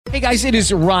Hey guys, it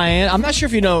is Ryan. I'm not sure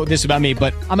if you know this about me,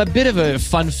 but I'm a bit of a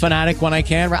fun fanatic when I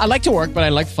can. I like to work, but I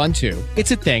like fun too.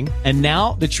 It's a thing. And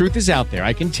now the truth is out there.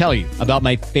 I can tell you about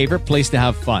my favorite place to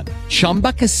have fun.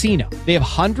 Chumba Casino. They have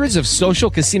hundreds of social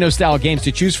casino style games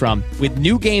to choose from with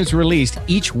new games released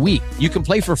each week. You can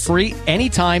play for free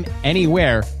anytime,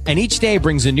 anywhere. And each day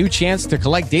brings a new chance to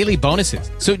collect daily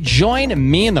bonuses. So join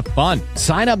me in the fun.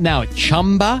 Sign up now at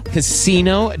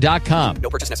ChumbaCasino.com. No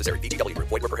purchase necessary. VGW.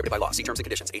 Void where prohibited by law. See terms and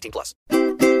conditions. 18+.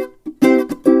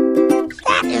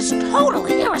 That is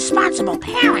totally irresponsible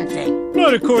parenting.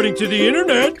 Not according to the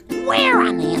internet. Where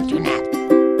on the internet?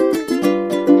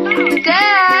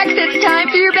 Dax, it's time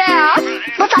for your bath.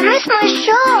 But I missed my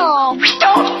show.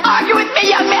 Don't argue with me,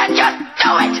 young man. Just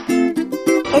do it.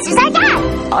 This is our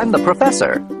dad. I'm the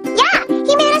professor. Yeah,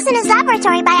 he made us in his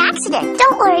laboratory by accident.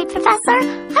 Don't worry, Professor.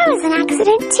 I was an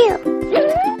accident, too.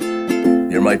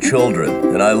 You're my children,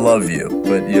 and I love you,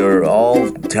 but you're all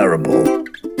terrible.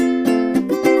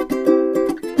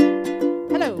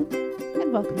 Hello,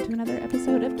 and welcome to another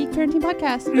episode of Geek Parenting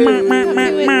Podcast. I'm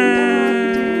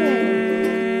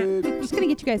just going to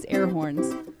get you guys air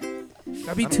horns.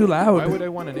 That'd be too loud. Why would I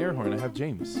want an air horn? I have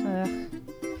James.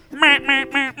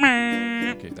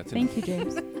 Okay, that's Thank you,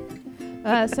 James.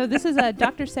 So this is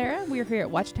Dr. Sarah. We're here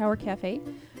at Watchtower Cafe.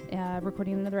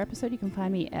 Recording another episode. You can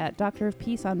find me at Doctor of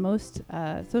Peace on most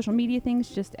social media things,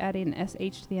 just adding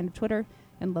SH to the end of Twitter,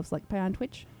 and Loves Like Pie on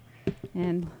Twitch.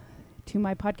 And to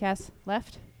my podcast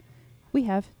left, we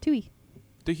have Tui.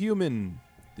 The human,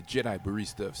 the Jedi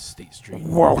barista of State Street.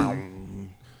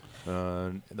 And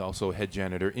also head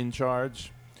janitor in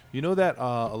charge. You know that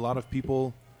a lot of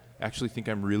people actually think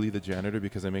I'm really the janitor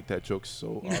because I make that joke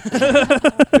so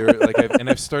often.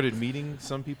 I've started meeting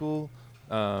some people.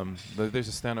 There's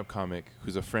a stand-up comic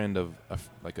who's a friend of a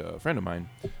friend of mine,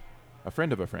 a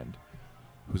friend of a friend,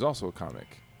 who's also a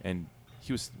comic, and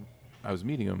I was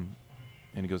meeting him,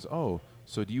 and he goes, "Oh,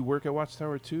 so do you work at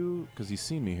Watchtower too?" Because he's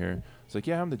seen me here. It's like,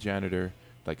 "Yeah, I'm the janitor,"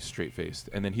 like straight-faced,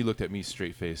 and then he looked at me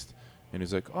straight-faced, and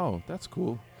he's like, "Oh, that's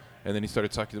cool." And then he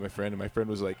started talking to my friend, and my friend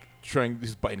was like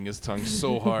he's biting his tongue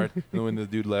so hard. And when the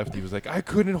dude left, he was like, "I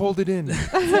couldn't hold it in.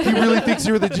 He really thinks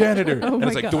you're the janitor." And I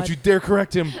was like, God. "Don't you dare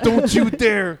correct him. Don't you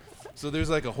dare." So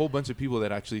there's like a whole bunch of people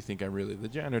that actually think I'm really the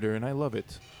janitor, and I love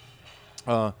it.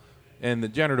 And the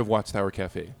janitor of Watchtower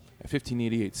Cafe at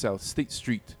 1588 South State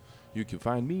Street. You can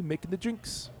find me making the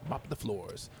drinks, mopping the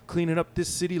floors, cleaning up this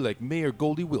city like Mayor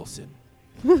Goldie Wilson.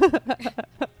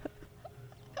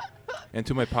 And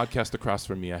to my podcast across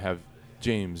from me, I have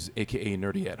James, a.k.a.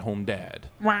 Nerdy at Home Dad.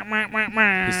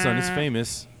 His son is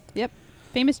famous. Yep.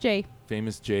 Famous Jay.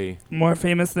 Famous Jay. More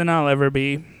famous than I'll ever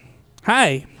be.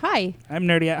 Hi. Hi. I'm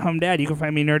Nerdy at Home Dad. You can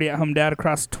find me Nerdy at Home Dad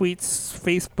across tweets,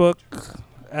 Facebook,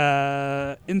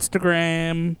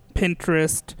 Instagram,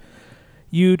 Pinterest,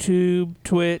 YouTube,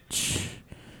 Twitch,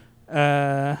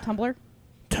 Tumblr.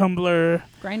 The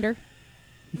Grindr.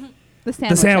 The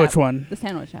sandwich one. The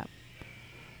sandwich app.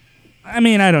 I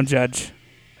mean, I don't judge.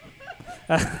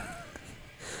 And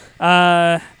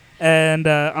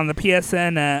on the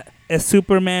PSN at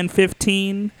Superman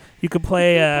 15, you could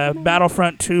play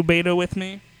Battlefront 2 beta with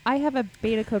me. I have a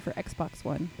beta code for Xbox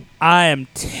One. I am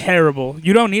terrible.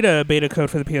 You don't need a beta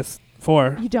code for the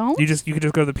PS4. You don't? You could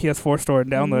just go to the PS4 store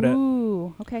and download it.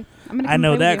 Ooh, okay. I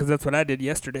know that because that's what I did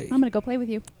yesterday. I'm gonna go play with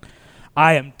you.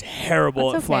 I am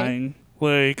terrible at flying.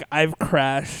 Like, I've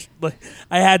crashed. Like,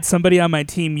 I had somebody on my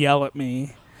team yell at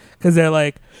me because they're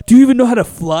like, "Do you even know how to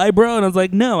fly, bro?" And I was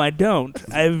like, "No, I don't.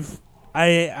 I'm."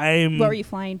 What were you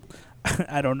flying?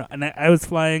 I don't know. And I was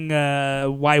flying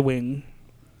Y-wing.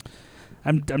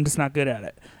 I'm just not good at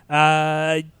it.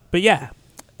 But yeah.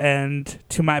 And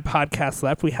to my podcast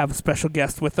left, we have a special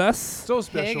guest with us. So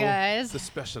special. Hey guys. The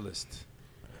specialist.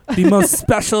 The most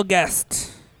special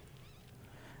guest,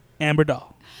 Amber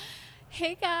Dahl.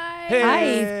 Hey guys.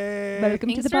 Hi.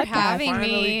 Welcome Thanks to the for podcast. having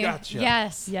Finally me. gotcha.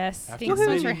 Yes. After Thanks so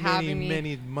much for having me.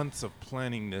 many months of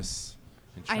planning this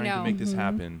and I trying to know. make this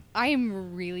happen. I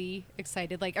am really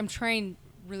excited. Like, I'm trying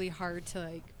really hard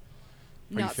to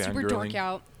not super dork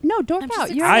out. No, dork out.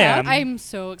 I am. I'm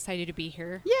so excited to be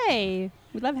here. Yay.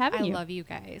 We love having you. I love you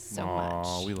guys so Aw,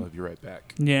 much. we love you right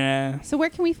back. Yeah. So where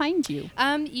can we find you?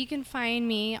 You can find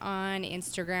me on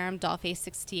Instagram,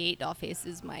 Dollface68. Dollface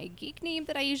is my geek name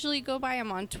that I usually go by.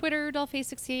 I'm on Twitter,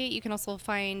 Dollface68. You can also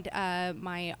find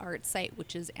my art site,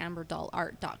 which is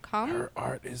amberdollart.com. Her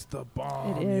art is the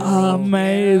bomb. It is.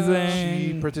 Amazing.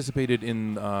 She participated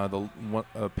in the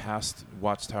past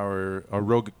Watchtower,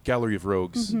 Rogue Gallery of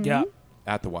Rogues. Mm-hmm. Yeah.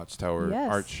 at the Watchtower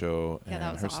Yes. art show, Yeah, and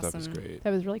that was her stuff is awesome. great.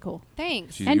 That was really cool.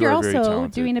 Thanks. She's- And you you're are very also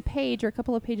talented. doing a page or a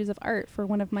couple of pages of art for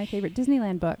one of my favorite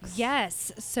Disneyland books.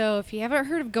 Yes. So if you haven't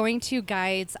heard of Going To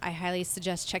guides, I highly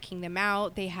suggest checking them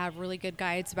out. They have really good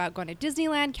guides about going to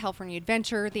Disneyland, California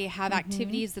Adventure. They have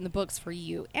activities in the books for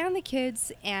you and the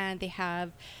kids, and they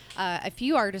have a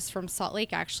few artists from Salt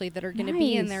Lake actually that are going to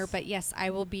be in there. Nice. But yes, I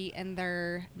will be in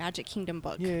their Magic Kingdom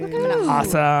book. Yay. coming up.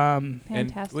 Awesome.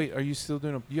 Fantastic. And wait, are you still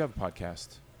doing you have a podcast?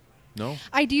 No?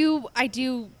 I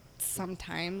do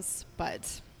sometimes,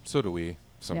 but So do we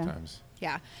sometimes.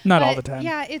 yeah. Not all But the time.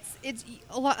 Yeah, it's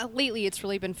a lot lately. It's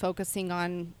really been focusing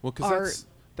on Well, because art.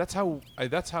 that's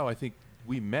how I think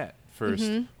we met first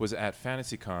was at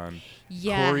FantasyCon.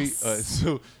 Yes.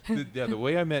 Corey, the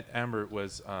way I met Amber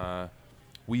was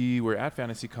we were at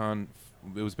FantasyCon.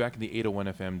 It was back in the 801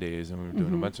 FM days, and we were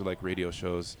doing a bunch of like radio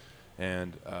shows.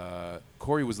 And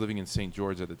Corey was living in St.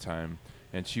 George at the time,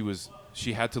 and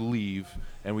she had to leave,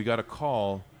 and we got a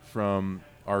call from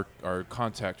our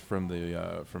contact from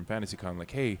the from FantasyCon,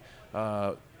 like, hey,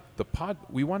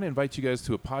 we want to invite you guys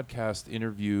to a podcast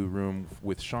interview room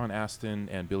with Sean Astin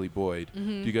and Billy Boyd. Do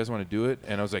you guys want to do it?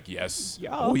 And I was like, yes. Yeah.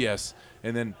 Oh, yes.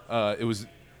 And then it was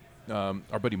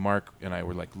our buddy Mark and I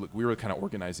were like, look, we were kind of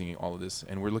organizing all of this,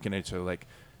 and we're looking at each other like,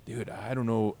 dude, I don't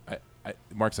know.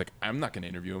 Mark's like, I'm not going to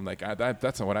interview him. Like,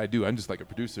 that's not what I do. I'm just like a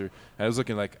producer. And I was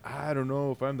looking like, I don't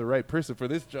know if I'm the right person for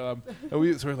this job.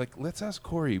 And so we're like, let's ask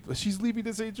Corey. She's leaving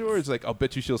to St. George. Like, I'll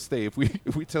bet you she'll stay if we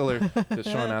tell her that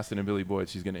Sean Astin and Billy Boyd,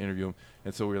 she's going to interview him.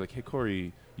 And so we were like, hey,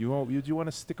 Corey, do you want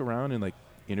to stick around and like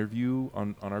interview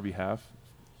on our behalf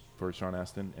for Sean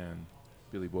Astin and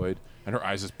Billy Boyd? And her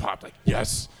eyes just popped like,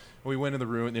 yes. And we went in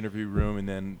the interview room, and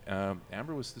then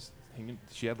Amber was just hanging.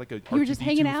 She had like a You were just R2D2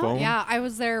 hanging out? phone. Yeah, I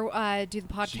was there do the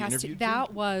podcast. interviewed That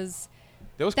you? was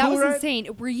That that cool, was right? insane.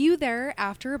 Were you there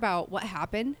after about what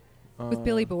happened with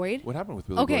Billy Boyd? What happened with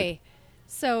Billy Boyd? Okay,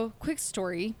 so quick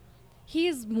story. He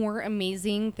is more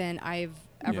amazing than I've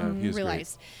ever Yeah, he is great.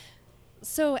 realized.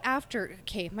 So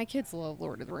my kids love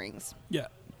Lord of the Rings. Yeah.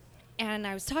 And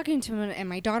I was talking to him, and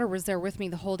my daughter was there with me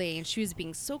the whole day, and she was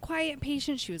being so quiet and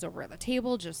patient. She was over at the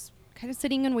table, just kind of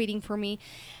sitting and waiting for me.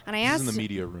 And I This asked is in the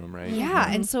media room, right?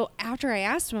 Yeah, and so after I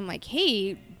asked him, I'm like,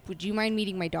 hey, would you mind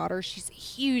meeting my daughter? She's a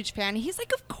huge fan. And he's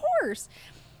like, of course.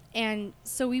 And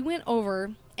so we went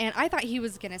over, and I thought he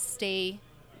was going to stay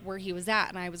where he was at,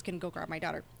 and I was going to go grab my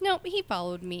daughter. Nope, he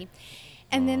followed me.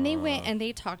 And then they went and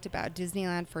they talked about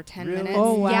Disneyland for 10 Really? minutes.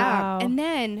 Oh, wow. Yeah. And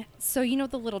then, so you know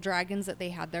the little dragons that they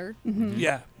had there?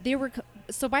 Yeah. They were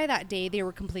so by that day they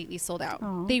were completely sold out.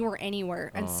 Aw. They were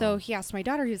anywhere. And so he asked my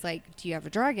daughter, he's like, do you have a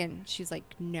dragon? She's like,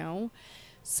 no.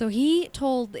 So he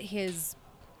told his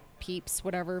peeps,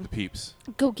 whatever, The peeps.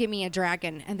 go get me a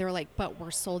dragon. And they're like, but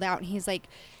we're sold out. And he's like,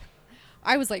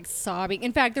 I was like sobbing.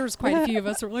 In fact, there was quite a few of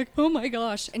us who were like, oh my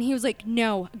gosh. And he was like,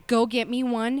 no, go get me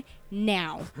one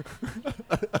now.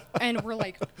 And we're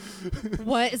like,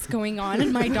 what is going on?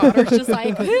 And my daughter's just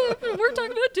like, we're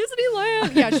talking about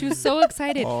Disneyland. Yeah, she was so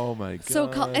excited. Oh my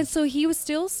god. So he was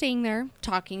still staying there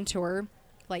talking to her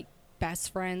like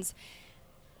best friends.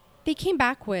 They came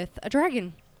back with a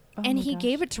dragon. Oh and my he gosh.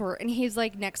 gave it to her. And he's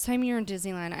like, next time you're in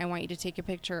Disneyland, I want you to take a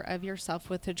picture of yourself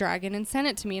with a dragon and send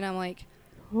it to me. And I'm like,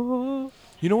 You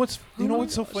know what's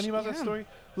so funny about that yeah. story?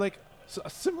 Like, so a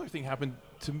similar thing happened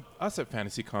to us at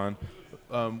FantasyCon.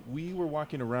 We were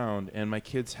walking around, and my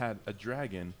kids had a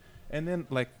dragon, and then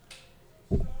like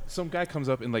some guy comes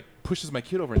up and like pushes my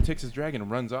kid over and takes his dragon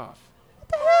and runs off. What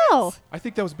the hell? I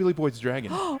think that was Billy Boyd's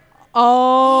dragon.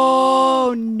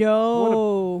 Oh,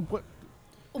 no. What?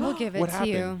 we'll give it What to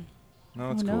happened? you. No,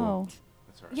 that's Oh, cool. no.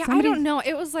 That's all right. Yeah, I Somebody- don't know.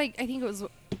 It was like, I think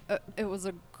it was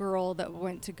a girl that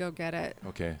went to go get it.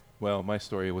 Okay. Well, my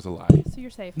story was a lie. So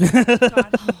you're safe.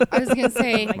 I was going to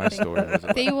say, My story was a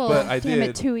lie. They will- But I Damn did.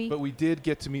 it, Tui. But we did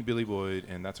get to meet Billy Boyd,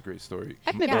 and that's a great story.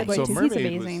 I've met Yeah. Billy Boyd So too. He's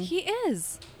Mermaid was- amazing. he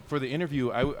is. For the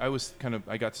interview,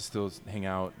 I got to still hang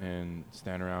out and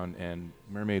stand around, and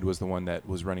Mermaid was the one that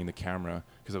was running the camera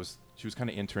because she was kind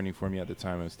of interning for me at the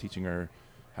time. I was teaching her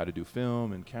how to do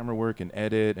film and camera work and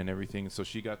edit and everything. So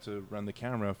she got to run the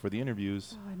camera for the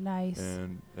interviews. Oh, nice.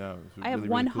 And yeah, it was I have really,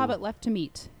 one really cool. hobbit left to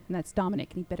meet, and that's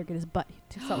Dominic, and he better get his butt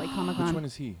to Salt Lake Comic Which Con. one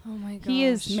is he? Oh my gosh. He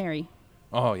is Mary.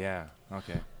 Oh yeah.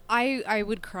 Okay. I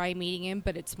would cry meeting him,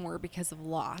 but it's more because of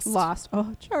Lost. Lost.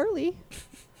 Oh, Charlie.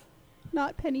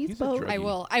 Not Penny's He's a boat. drug- I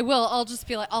will. I'll just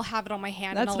be like, I'll have it on my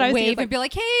hand That's and what I I'll was thinking, wave and be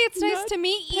like, hey, it's nice Not to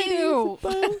meet Penny's you.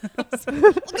 boat.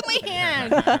 Look at my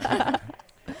hand.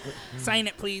 Sign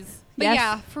it, please. But Yes.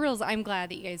 yeah, for reals, I'm glad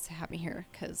that you guys have me here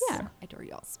because Yeah. I adore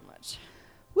y'all so much.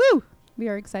 Woo! We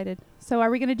are excited. So are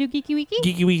we going to do Geeky Wiki?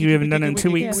 Geeky Weeky, we haven't done it in 2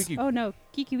 Geeky weeks. Weeky. Oh, no.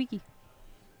 Geeky Wiki.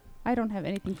 I don't have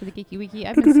anything for the Geeky Wiki.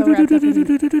 I've been so wrapped up in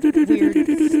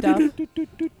weird stuff.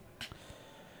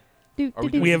 Are we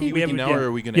doing We have- Geeky we have- Wiki now, yeah. or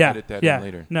are we going to Yeah, edit that yeah. in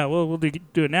later? No, we'll do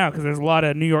it now because there's a lot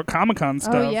of New York Comic Con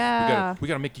stuff. Oh yeah. We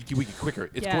gotta make Geeky Wiki quicker.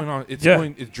 It's Yeah. going on. It's Yeah.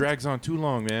 going. It drags on too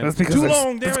long, man. That's because too there's-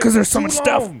 long. that's damn it. 'cause there's so Too much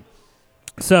stuff. long.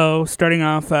 So starting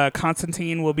off,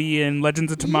 Constantine will be in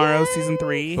Legends of Tomorrow season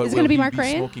 3. But Is it will gonna be he Mark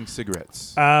Ryan? Smoking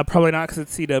cigarettes. Probably not because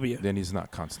it's CW. Then he's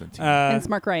not Constantine. And it's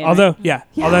Mark Ryan. Although, right? yeah,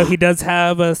 Yeah. although he does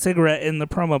have a cigarette in the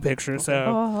promo picture. So,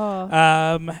 Oh.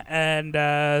 and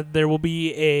there will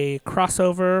be a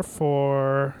crossover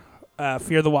for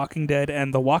Fear the Walking Dead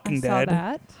and The Walking I saw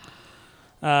Dead.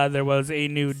 that, There was a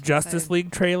new Justice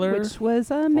League trailer. which was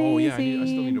amazing. Oh yeah, I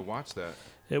still need to watch that.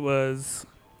 It was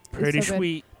pretty so good.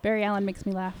 sweet. Barry Allen makes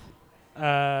me laugh.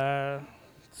 Let's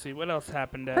see what else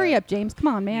happened. At Hurry up, James. Come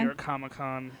on, New man. York Comic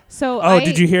Con. So Oh,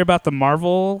 did you hear about the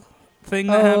Marvel thing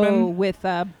that happened with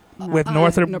with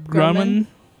Northrop Grumman?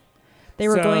 They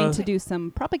were So- going to do some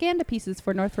propaganda pieces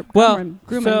for Northrop Well,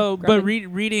 Grumman. so but Grumman.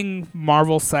 reading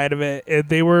Marvel's side of it,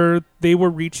 they were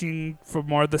reaching for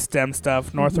more of the STEM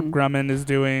stuff. Northrop Grumman is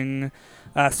doing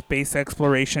space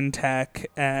exploration tech,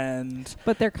 and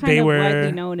But they're kind they of were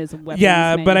widely known as weapons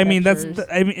yeah. But I mean,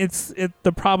 manufacturers.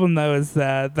 the problem though is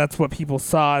that that's what people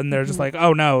saw, and they're just like,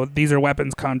 oh no, these are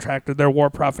weapons contractors, they're war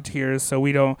profiteers, so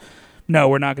we're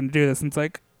not going to do this. And it's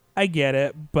like, I get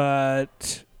it,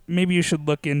 but maybe you should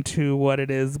look into what it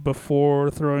is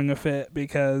before throwing a fit,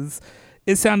 because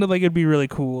it sounded like it'd be really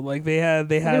cool. Like they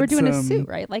were doing a some- suit,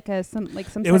 right? Like some.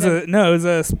 It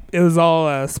was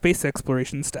all space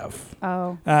exploration stuff.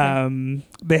 Oh. Okay.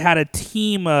 They had a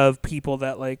team of people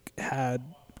that like had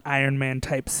Iron Man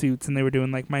type suits, and they were doing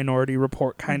like Minority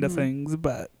Report kind of things.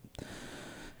 But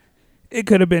it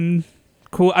could have been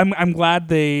cool. I'm glad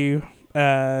they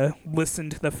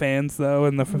listened to the fans though,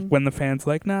 and when the fans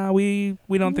were like, nah, we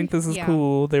don't think this is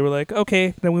cool, they were like,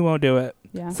 okay, then we won't do it.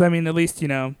 Yeah. So I mean, at least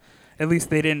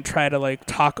they didn't try to like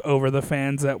talk over the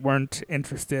fans that weren't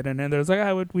interested in it. They was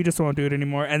like, we just won't do it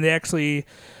anymore. And they actually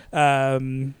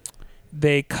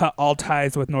they cut all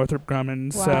ties with Northrop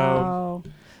Grumman. Wow. So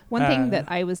One thing that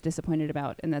I was disappointed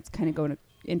about, and that's kind of going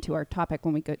into our topic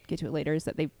when we get to it later, is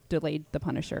that they delayed The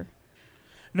Punisher.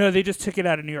 no, they just took it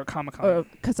out of New York Comic Con.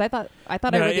 Because I thought I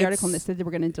No, read the article and they said they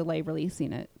were going to delay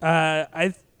releasing it.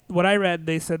 What I read,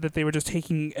 they said that they were just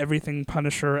taking everything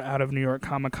Punisher out of New York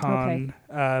Comic Con,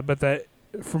 but that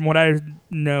from what I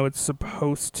know, it's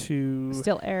supposed to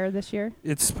Still air this year?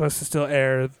 It's supposed to still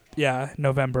air,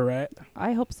 November, right?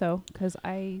 I hope so, because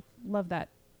I love that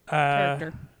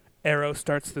character. Arrow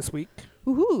starts this week.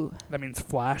 Woohoo! That means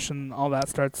Flash and all that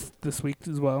starts this week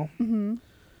as well. Mm-hmm.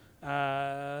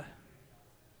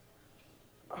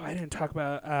 I didn't talk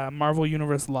about Marvel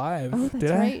Universe Live. Oh, that's did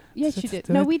right. I? Yes, you did.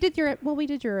 No, we did your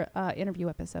interview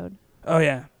episode. Oh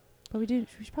yeah. But we did.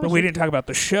 But we didn't talk about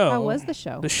the show. How was the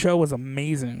show? The show was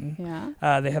amazing.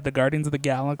 Yeah. They had the Guardians of the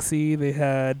Galaxy. They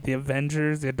had the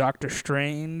Avengers. They had Doctor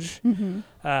Strange.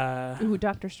 Mm-hmm. Ooh,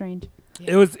 Doctor Strange.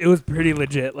 It was pretty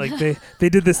legit. Like they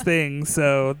did this thing.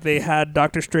 So they had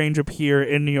Doctor Strange appear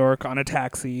in New York on a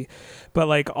taxi, but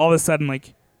like all of a sudden,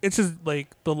 like it's just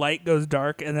like the light goes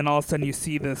dark, and then all of a sudden you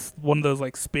see this one of those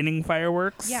like spinning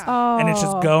fireworks. Yeah. Oh. And it's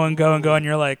just going.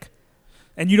 You're like,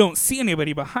 and you don't see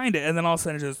anybody behind it, and then all of a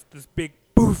sudden it's just this big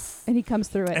boof, And he comes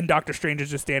through it. and Doctor Strange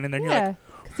is just standing there, and you're yeah.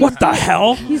 like, what the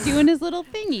hell? He's doing his little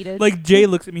thingy to Like Jay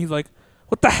looks at me, he's like,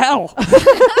 what the hell?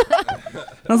 I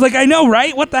was like, I know,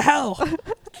 right? What the hell?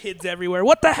 Kids everywhere.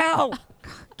 What the hell?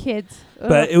 kids.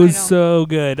 But Ugh. it was I know. so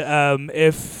good.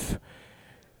 If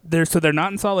they're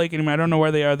not in Salt Lake anymore. I don't know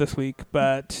where they are this week,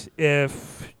 but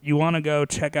if you want to go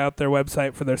check out their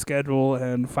website for their schedule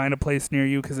and find a place near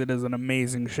you, because it is an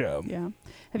amazing show. Yeah.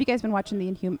 Have you guys been watching the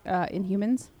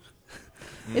Inhumans?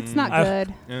 It's not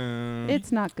good.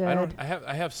 It's not good.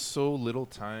 I have so little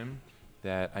time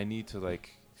that I need to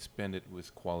like spend it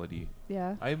with quality.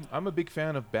 Yeah. I'm a big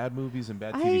fan of bad movies and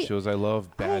bad TV shows. I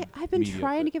love bad. I've been media,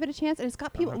 trying but to give it a chance, and it's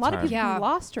got people. A have lot of time. people Yeah.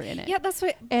 lost her in it. Yeah, that's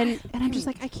what. And I'm just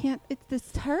like, I can't.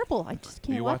 It's terrible. I just Are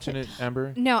can't you watch watching it,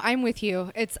 Amber? No, I'm with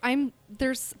you.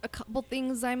 There's a couple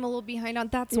things I'm a little behind on.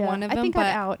 That's Yeah. one of them. I think but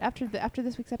I'm out after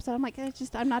this week's episode. I'm like,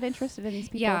 I'm not interested in these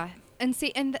people. yeah,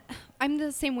 and I'm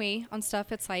the same way on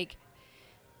stuff. It's like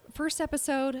first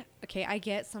episode, okay, I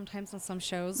get sometimes on some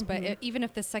shows, but even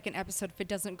if the second episode, if it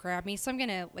doesn't grab me, so I'm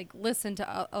gonna like listen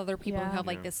to other people who Yeah. have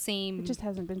like the same. It just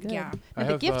hasn't been good. Yeah. Now, I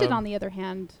The have, Gifted, on the other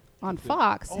hand, on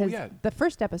Fox, the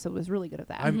first episode was really good at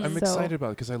that. I'm So- excited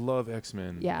about it because I love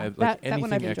X-Men. Yeah, I like that anything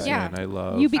one I've enjoyed. X-Men. Yeah. I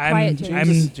love. You be quiet,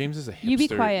 James. James is a hipster. You be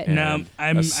quiet. and No, a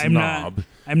I'm snob.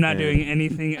 not and- doing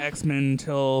anything X-Men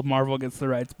until Marvel gets the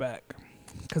rights back.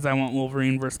 because I want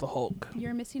Wolverine versus the Hulk.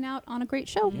 You're missing out on a great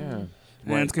show. Yeah.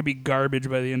 And it's gonna be garbage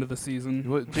by the end of the season.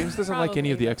 Well, James doesn't like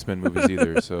any of the X-Men movies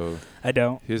either, so I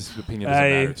don't. his opinion doesn't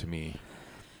matter to me.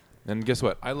 And guess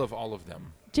what? I love all of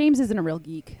them. James isn't a real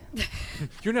geek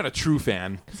You're not a true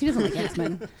fan. because he doesn't like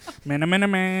X-Men.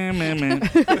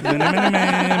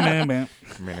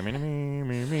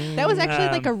 That was actually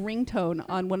like a ringtone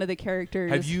on one of the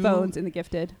characters' phones in The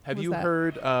Gifted. Have you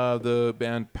heard the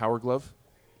band Power Glove?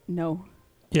 No.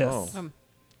 Yes. Oh.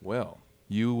 Well,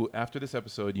 you after this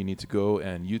episode, you need to go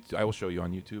and I will show you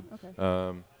on YouTube.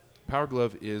 Okay. Power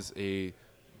Glove is a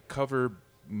cover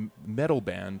metal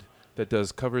band that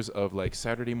does covers of like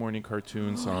Saturday morning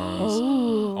cartoon songs,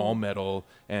 all metal,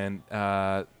 and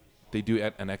they do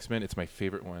an X-Men. It's my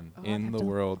favorent one in the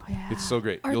world. Oh, yeah. It's so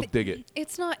great. You'll dig it.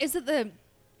 It's not. Is it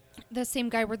the same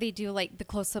guy where they do like the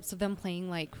close-ups of them playing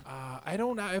like? I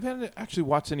don't know. I haven't actually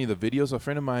watched any of the videos. A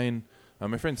friend of mine,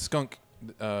 my friend Skunk,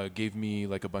 gave me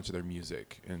like a bunch of their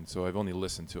music, and so I've only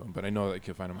listened to them. But I know that I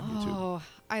can find them on YouTube. Oh,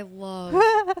 I love.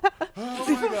 Oh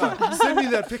my God! Send me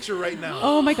that picture right now.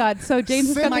 Oh my God! So James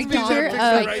has got Send this me that picture picture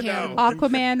of right now.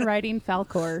 Aquaman riding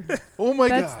Falcor. Oh my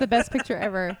God! That's the best picture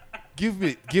ever. Give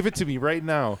it to me right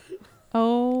now.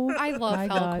 Oh, I love my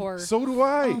Falcor. God. So do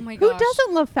I. Oh my Who gosh.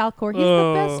 doesn't love Falcor? He's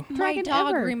the best My dragon dog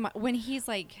ever. when he's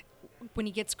like when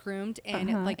he gets groomed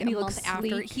and like And a he month looks after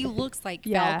sleek. he looks like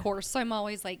Yeah. Falcor. So I'm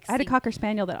always like. I had a Cocker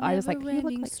Spaniel that I was like, he looked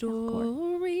Never-ending like Falcor.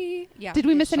 story. Yeah. Did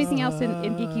we miss anything else in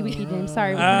Geeky Weeky, James?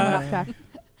 Sorry, we went off track.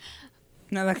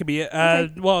 No, that could be it. Okay.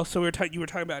 Well, so you were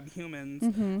talking about Humans.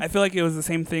 Mm-hmm. I feel like it was the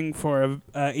same thing for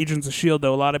Agents of S.H.I.E.L.D.,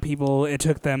 though. A lot of people, it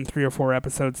took them 3 or 4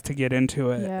 episodes to get into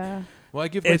it. Yeah. Well, I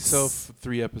give myself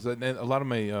 3 episodes, and a lot of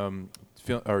my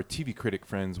film or TV critic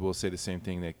friends will say the same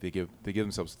thing. They give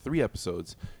themselves 3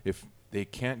 episodes. If they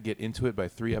can't get into it by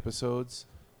 3 episodes,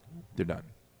 they're done.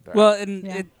 Well,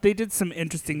 and they did some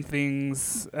interesting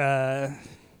things.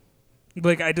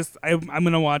 Like I'm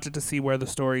gonna watch it to see where the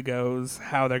story goes,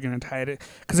 how they're gonna tie it,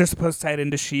 because they're supposed to tie it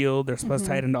into S.H.I.E.L.D. They're supposed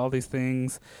to tie it into all these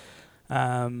things.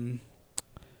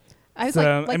 I was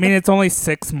so like I mean, it's only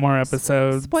 6 more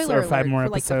episodes spoiler or 5 alert more for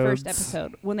like episodes. the first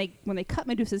episode when they cut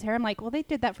Medusa's hair. I'm like, well, they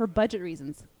did that for budget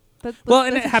reasons. Well,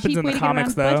 and that's it a happens cheap in way the to get around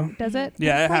comics, though. budget. Does it?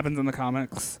 Yeah, It's it like- happens in the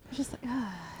comics. It's just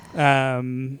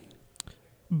like,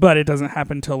 But it doesn't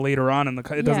happen until later on in the.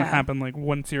 It doesn't Yeah. happen like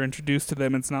once you're introduced to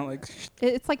them. It's not like.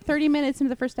 it's like 30 minutes into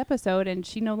the first episode, and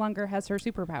she no longer has her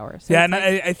superpower. So Yeah, it's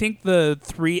and like, I think the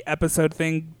 3 episode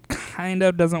thing kind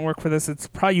of doesn't work for this. It's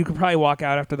probably you could probably walk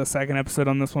out after the second episode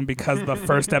on this one because the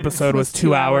first episode was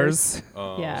 2 hours.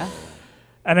 yeah.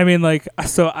 And I mean, like,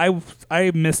 so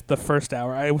I missed the first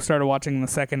hour. I started watching the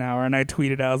second hour, and I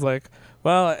tweeted. I was like,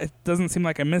 "Well, it doesn't seem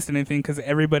like I missed anything because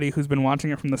everybody who's been watching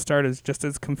it from the start is just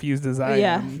as confused as I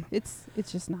am." It's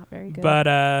just not very good. But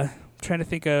trying to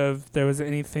think of if there was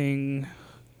anything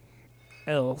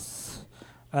else.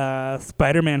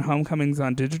 Spider-Man: Homecoming's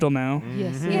on digital now.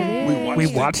 yes, Mm-hmm. it is.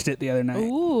 We watched it the other night.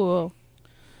 Ooh,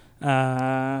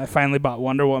 I finally bought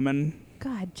Wonder Woman.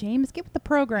 God, James, get with the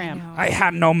program. I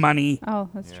had no money. Oh,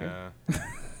 that's true.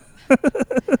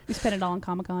 You spent it all on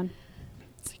Comic-Con.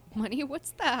 Money? What's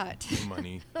that?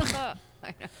 Money. I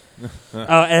know.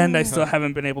 Oh, and I still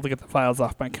haven't been able to get the files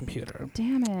off my computer.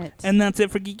 Damn it. And that's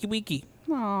it for Geeky Weeky.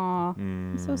 Aw,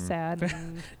 so sad.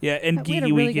 Yeah, and We had a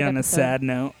Geeky really Weeky good on a episode. sad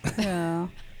note. Yeah.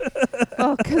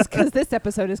 Well, because this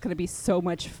episode is going to be so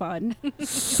much fun.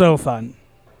 So fun.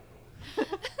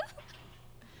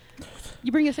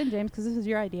 You bring us in, James, because this is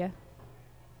your idea.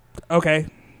 Okay.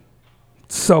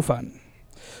 So fun.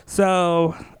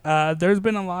 So, there's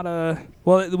been a lot of...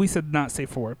 Well, we said not safe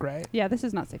for work, right? Yeah, this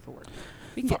is not safe for work.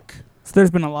 We can Fuck. So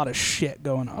there's been a lot of shit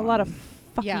going on. get a lot of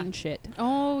fucking Yeah. shit.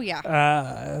 Oh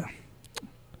yeah.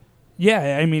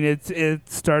 Yeah, I mean, it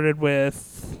started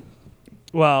with...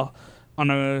 Well, on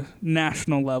a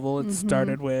national level, it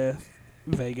started with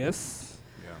Vegas.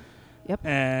 Yep.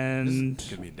 And... It's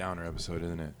gonna be a downer episode,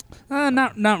 isn't it?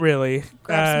 Not really.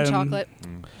 Grab some chocolate.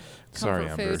 Sorry,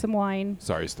 Comfort Amber. food. Some wine.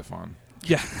 Sorry, Stefan.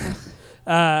 Yeah.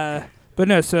 But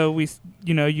no, so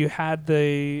you had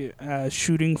the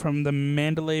shooting from the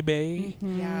Mandalay Bay,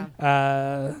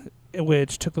 Yeah.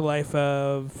 which took the life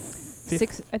of I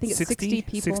think it's 60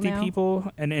 people 60 now.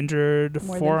 people and injured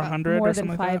More 400 more or than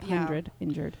something like that. 500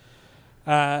 injured.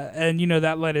 And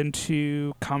that led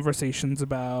into conversations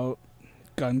about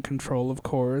gun control, of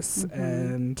course,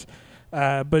 and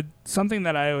but something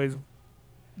that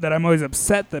I'm always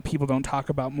upset that people don't talk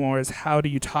about more is how do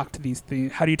you talk to these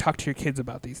things? How do you talk to your kids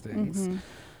about these things?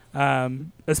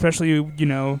 Especially,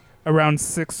 around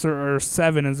 6 or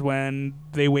 7 is when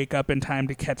they wake up in time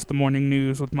to catch the morning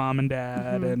news with mom and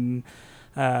dad, and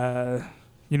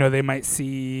they might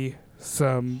see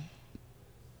some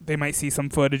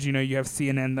footage. You have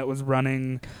CNN that was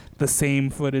running the same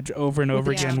footage over and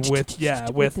over again with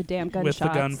the damn gunshots. With the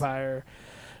gunfire.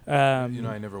 I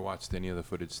never watched any of the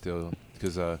footage still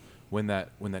because when that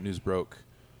news broke,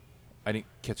 I didn't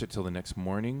catch it till the next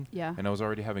morning. Yeah. And I was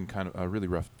already having kind of a really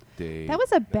rough day. That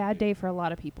was a bad day for a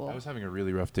lot of people. I was having a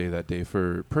really rough day that day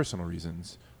for personal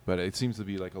reasons, but it seems to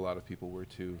be like a lot of people were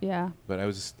too. Yeah. But I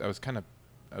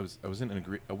wasn't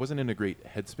in a great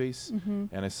headspace, and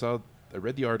I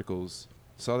read the articles,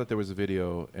 saw that there was a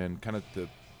video, and kind of the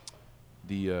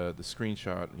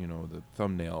screenshot, the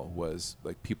thumbnail was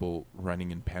like people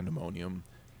running in pandemonium.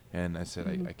 And I said,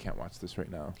 I can't watch this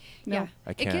right now. Yeah.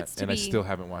 I can't. And I still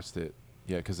haven't watched it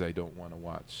yet because I don't want to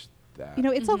watch that.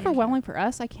 It's overwhelming for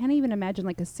us. I can't even imagine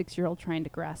like a 6-year-old trying to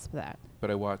grasp that. But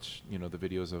I watch, the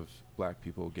videos of black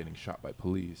people getting shot by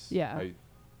police. Yeah.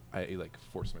 I like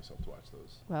force myself to watch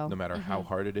those. Well, no matter how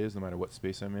hard it is, no matter what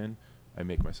space I'm in, I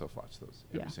make myself watch those.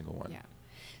 Every single one. Yeah.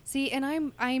 See, and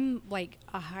I'm like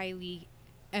a highly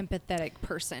empathetic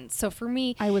person. So for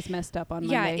me, I was messed up on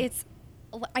Monday.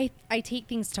 I take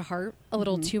things to heart a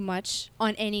little too much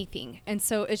on anything. And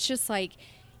so it's just like,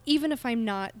 even if I'm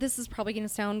not, this is probably going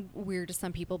to sound weird to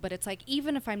some people, but it's like,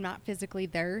 even if I'm not physically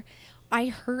there, I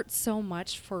hurt so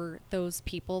much for those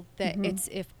people that it's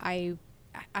if I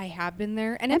have been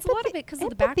there. And it's a lot of it because of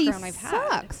the background I've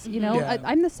had. Sucks,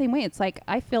 I'm the same way. It's like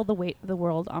I feel the weight of the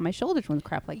world on my shoulders when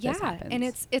crap like this happens. And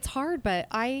it's hard, but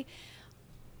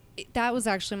that was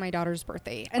actually my daughter's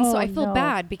birthday. And so I feel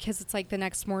bad because it's like the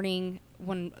next morning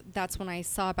that's when I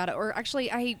saw about it. Or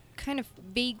actually, I kind of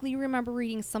vaguely remember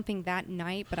reading something that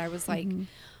night, but I was like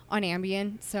on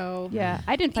Ambien. So yeah,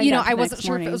 I didn't find out. I wasn't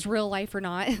sure if it was real life or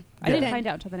not. I didn't find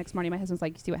out until the next morning. My husband's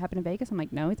like, "You see what happened in Vegas?" I'm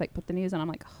like, "No." He's like, "Put the news on." I'm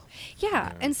like, "Oh."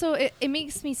 Yeah. And so it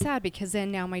makes me sad because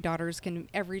then now my daughter's going to,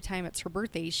 every time it's her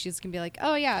birthday, she's going to be like,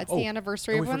 "Oh yeah, it's the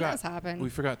anniversary of when this happened." We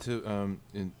forgot to,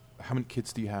 how many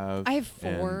kids do you have? I have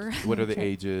 4. What are the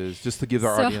ages? Just to give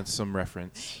our audience some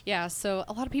reference. Yeah, so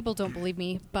a lot of people don't believe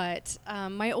me, but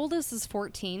my oldest is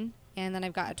 14, and then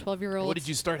I've got a 12-year-old. What, did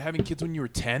you start having kids when you were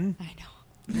 10? I know.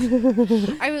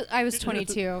 I was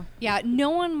 22. Yeah,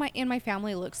 no one in my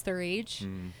family looks their age.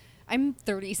 I'm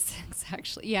 36,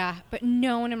 actually. Yeah, but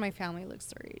no one in my family looks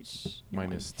their age.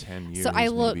 Minus 10 years. So I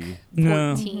look maybe.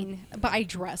 14, but I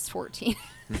dress 14.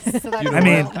 So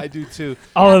I do too.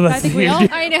 All of us. I think we all.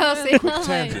 I know.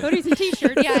 Hoodies and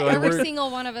T-shirts. Yeah, so every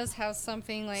single one of us has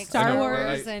something like Star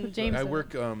Wars and James. I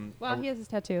work. Well, he has his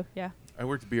tattoo. Yeah. I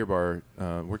worked beer bar.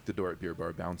 Worked the door at beer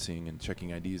bar, bouncing and checking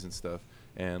IDs and stuff.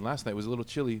 And last night was a little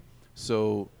chilly,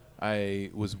 so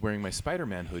I was wearing my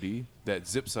Spider-Man hoodie that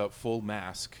zips up full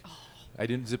mask. Oh. I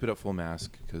didn't zip it up full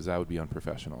mask because that would be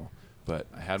unprofessional. But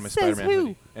I had my Spider-Man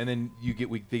hoodie. And then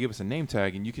they give us a name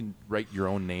tag, and you can write your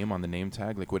own name on the name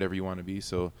tag, like whatever you want to be.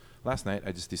 So last night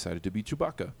I just decided to be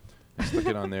Chewbacca. I stuck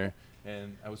it on there,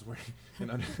 and I was wearing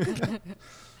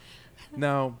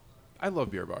Now, I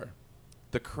love beer bar.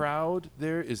 The crowd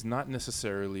there is not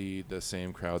necessarily the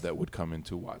same crowd that would come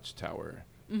into Watchtower.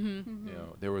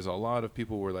 There was a lot of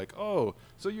people who were like, "Oh,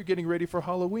 so you're getting ready for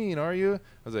Halloween, are you?" I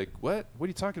was like, "What? What are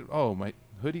you talking about? Oh, my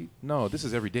hoodie? No, this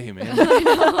is every day, man." And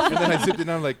then I zipped it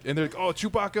down, and they're like, "Oh,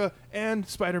 Chewbacca and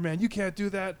Spider-Man, you can't do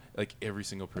that." Like every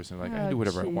single person, like, I can do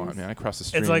whatever I want, man. I cross the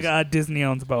streets. It's like Disney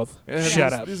owns both.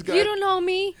 Shut up. This guy, you don't know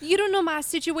me. You don't know my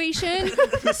situation.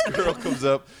 This girl comes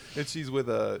up, and she's with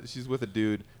a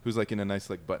dude who's like in a nice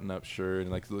like button-up shirt and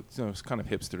like it's kind of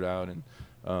hipstered out and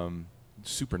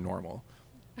super normal.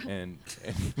 And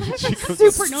she comes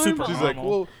super normal. She's like,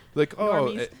 well, like,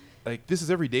 oh, like this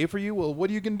is every day for you. Well, what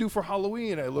are you gonna do for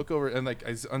Halloween? And I look over and like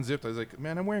I unzipped. I was like,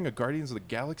 man, I'm wearing a Guardians of the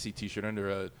Galaxy T-shirt under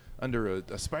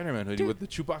a Spider-Man hoodie with the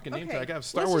Chewbacca name tag. I have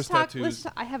Star Wars tattoos.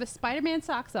 I have a Spider-Man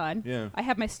socks on. Yeah. I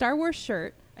have my Star Wars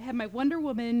shirt. I have my Wonder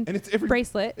Woman and it's every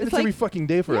bracelet. It's like, every fucking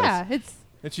day for us. Yeah, it's.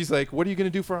 And she's like, "What are you gonna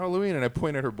do for Halloween?" And I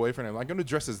point at her boyfriend. I'm like, "I'm gonna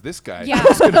dress as this guy. Yeah,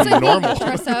 it's gonna be normal.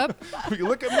 Dress up.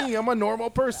 Look at me. I'm a normal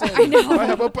person. I know. I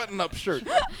have a button-up shirt."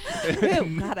 Oh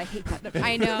God, I hate button-up.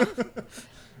 I know.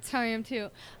 That's how I am too.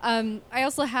 I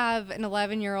also have an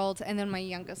 11-year-old, and then my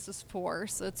youngest is 4,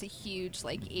 so it's a huge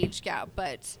like age gap.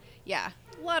 But yeah,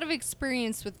 a lot of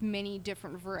experience with many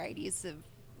different varieties of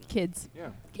kids.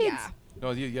 Yeah. Kids. Yeah. No,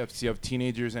 you have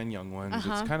teenagers and young ones.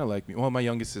 It's kind of like me. Well, my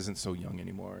youngest isn't so young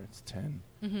anymore. It's 10.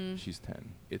 She's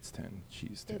 10. It's 10.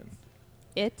 She's 10.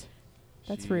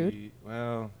 That's rude.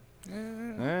 Well.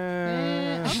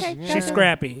 Okay. She's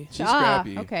scrappy. She's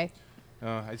scrappy. Okay.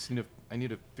 I need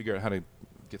to figure out how to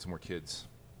get some more kids.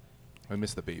 I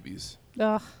miss the babies.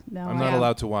 Ugh, no. I'm not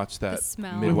allowed to watch that. The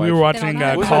smell. Midwife. We were watching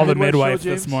They're not Call the Midwife Midwife show,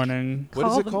 this James? morning. What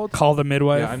is it called? Call the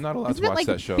Midwife. Yeah, I'm not allowed Isn't to it watch like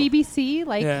that show. BBC?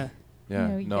 Like, Yeah. you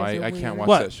know, you No, guys are I can't weird. watch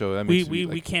What? that show. That We makes me,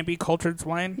 we can't be cultured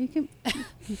swine.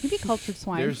 you can be cultured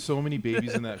swine. There's so many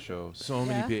babies in that show. So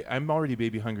Yeah. many. I'm already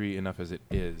baby hungry enough as it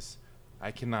is.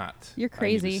 I cannot. You're I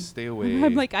need to crazy. stay away.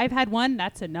 I'm like, I've had one.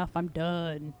 That's enough. I'm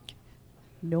done.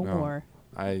 No No. more.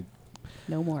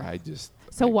 No more. I just.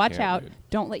 So I watch can't, out. dude.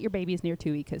 Don't let your babies near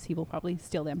Tui because he will probably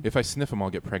steal them. If I sniff him, I'll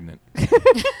get pregnant,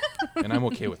 and I'm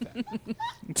okay with that.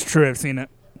 It's true. I've seen it.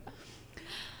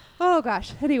 Oh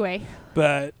gosh. Anyway,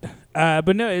 But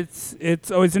no,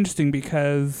 it's always interesting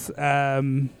because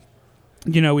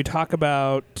we talk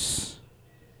about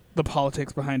the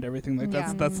politics behind everything. Like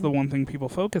Yeah. that's the one thing people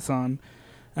focus on.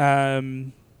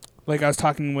 Like I was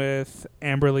talking with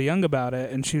Amberly Young about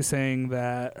it, and she was saying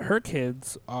that her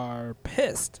kids are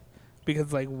pissed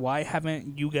because like, why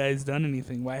haven't you guys done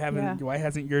anything? Why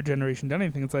hasn't your generation done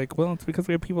anything? It's like, well, it's because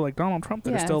we have people like Donald Trump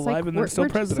that are still it's like alive and they're still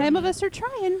president. Some of us are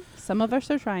trying. Some of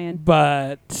us are trying.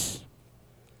 But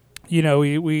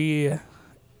we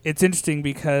it's interesting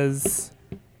because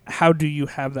how do you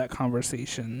have that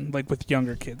conversation like with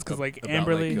younger kids? Because like About,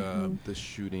 Amberly, the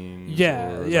shooting.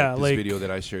 Yeah, or, yeah, This like- video that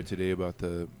I shared today about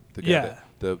the guy Yeah.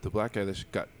 that, the black guy that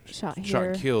got Shot and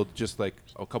here. killed just like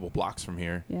a couple blocks from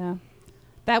here. Yeah,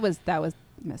 that was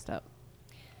messed up.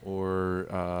 Or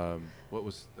there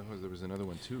was another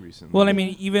one too recently. well, I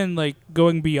mean, even like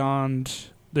going beyond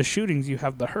the shootings, you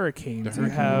have the hurricanes. The You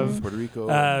hurricane, have Puerto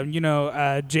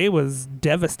Rico. Jay was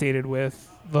devastated with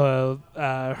the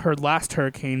her last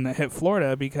hurricane that hit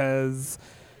Florida because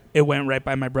it went right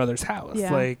by my brother's house.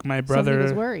 Yeah. Like my So brother he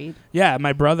was worried. Yeah,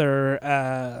 my brother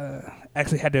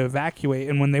actually had to evacuate,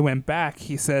 and when they went back,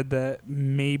 he said that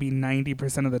maybe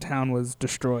 90% of the town was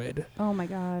destroyed. Oh my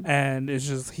God. And it's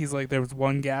just, he's like, there was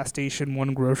one gas station,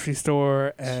 one grocery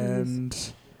store, and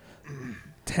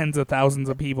tens of thousands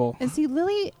of people. And see,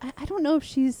 Lily, I don't know if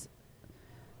she's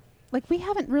like, we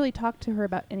haven't really talked to her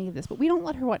about any of this, but we don't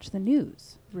let her watch the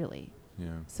news, really. Yeah.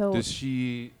 So does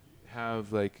she have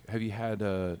you had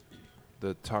the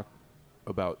talk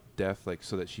about death, like,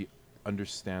 so that she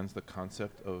understands the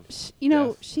concept of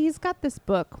death? she's got this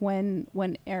book when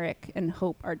Eric and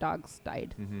Hope, our dogs,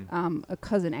 died. Mhm. A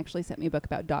cousin actually sent me a book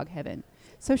about dog heaven.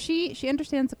 So she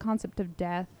understands the concept of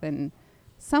death and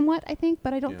somewhat, I think,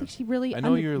 but I don't Yeah. think she really I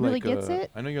know you're really like gets it.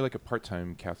 I know you're like a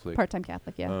part-time Catholic. Part-time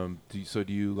Catholic, yeah.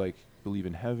 Do you like believe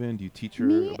in heaven? Do you teach her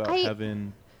Me, about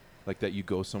heaven, like that you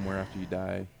go somewhere after you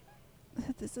die?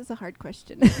 This is a hard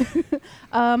question.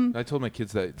 I told my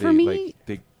kids that for me-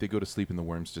 they go to sleep and the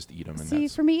worms just eat them. And See,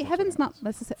 that's, for me, that's what heaven's not happens.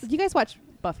 necessary. You guys watch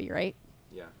Buffy, right?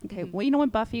 Yeah. Okay. Well, you know when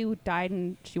Buffy died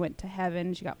and she went to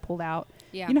heaven, she got pulled out.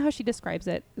 Yeah. You know how she describes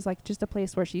it as like just a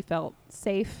place where she felt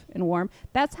safe and warm.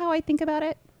 That's how I think about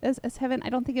it as heaven. I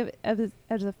don't think of it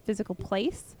as a physical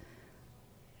place,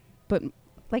 but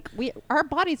like our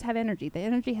bodies have energy. The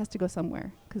energy has to go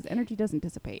somewhere because energy doesn't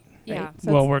dissipate. Yeah. Right?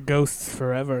 So Well, it's- we're ghosts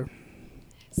forever.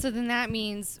 So then that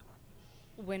means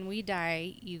when we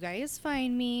die, you guys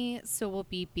find me, so we'll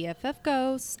be BFF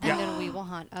ghosts, and then we will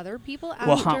haunt other people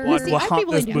We'll haunt after. what? see, We'll I'd haunt be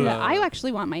willing this to do that. booth. I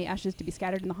actually want my ashes to be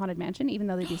scattered in the haunted mansion, even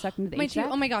though they'd be sucked into the Mine too. HVAC.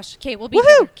 Oh my gosh. Okay, we'll be Woohoo!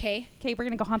 together. Okay. Okay, we're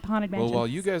gonna go haunt the haunted mansion. Well, while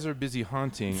you guys are busy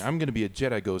haunting, I'm gonna be a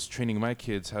Jedi ghost, training my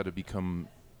kids how to become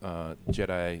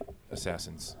Jedi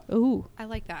assassins. Ooh, I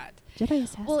like that. Jedi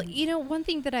assassins. Well, one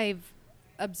thing that I've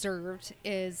observed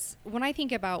is when I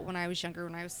think about when I was younger,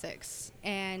 when I was 6,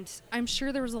 and I'm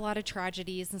sure there was a lot of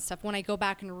tragedies and stuff. When I go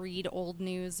back and read old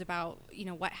news about,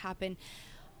 what happened,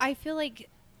 I feel like,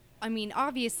 I mean,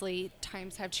 obviously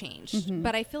times have changed,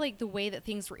 but I feel like the way that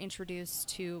things were introduced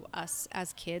to us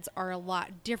as kids are a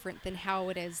lot different than how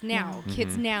it is now.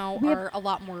 Kids now We have- are a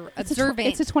lot more It's observant.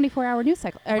 it's a 24-hour news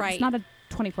cycle. Right. It's not a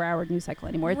 24-hour news cycle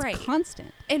anymore. It's Right.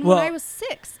 constant. And Well- when I was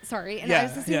 6, I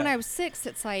was listening when yeah. I was 6,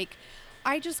 it's like,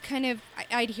 I just kind of,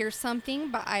 I'd hear something,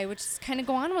 but I would just kind of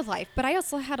go on with life. But I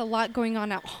also had a lot going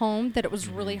on at home that it was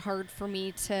really hard for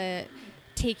me to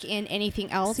take in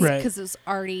anything else Right. because it was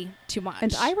already too much.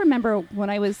 And I remember when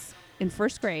I was in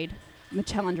first grade, the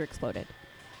Challenger exploded.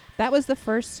 That was the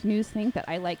first news thing that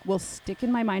I will stick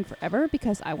in my mind forever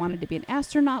because I wanted to be an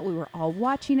astronaut. We were all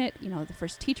watching it. The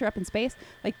first teacher up in space.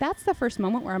 That's the first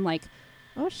moment where I'm like,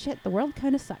 oh shit, the world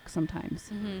kind of sucks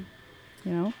sometimes.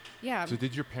 Yeah. So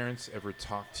did your parents ever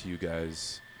talk to you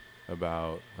guys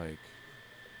about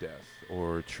death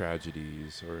or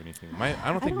tragedies or anything? I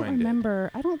don't think mine did.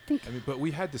 remember. I don't think. I mean, but we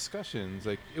had discussions.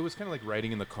 It was kind of like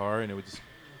riding in the car, and it would just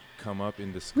come up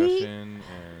in discussion.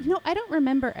 And I don't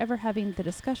remember ever having the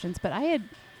discussions, but I had.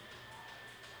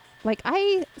 like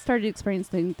I started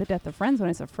experiencing the death of friends when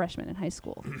I was a freshman in high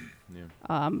school.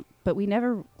 Yeah. But we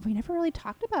never really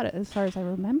talked about it as far as I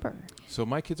remember. So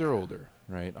my kids are older,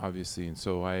 right? Obviously, and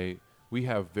so we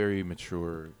have very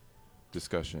mature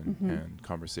discussion and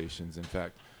conversations. In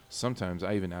fact, sometimes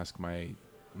I even ask my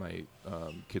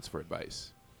kids for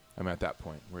advice. I'm at that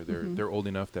point where they're old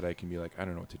enough that I can be like, I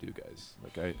don't know what to do, guys.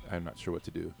 Like I'm not sure what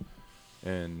to do.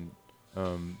 And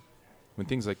when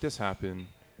things like this happen,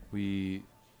 we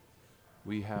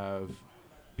have,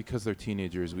 because they're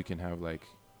teenagers, we can have like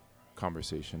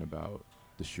conversation about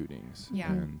the shootings.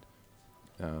 Yeah. And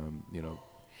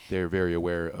they're very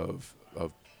aware of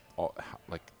all,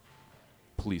 like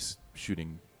police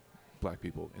shooting black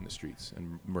people in the streets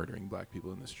and murdering black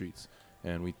people in the streets.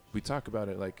 And we talk about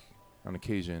it like on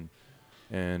occasion,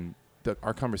 and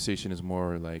our conversation is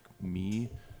more like me,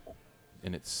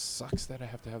 and it sucks that I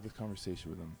have to have this conversation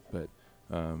with them, but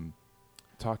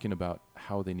talking about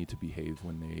how they need to behave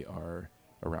when they are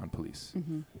around police.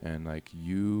 And like,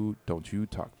 you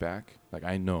talk back. Like,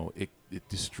 I know it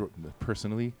destroys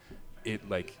personally. It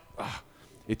like,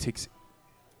 it takes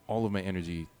all of my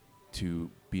energy to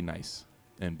be nice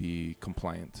and be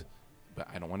compliant, but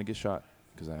I don't want to get shot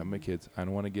because I have my kids. I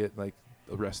don't want to get like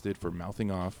arrested for mouthing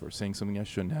off or saying something I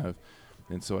shouldn't have.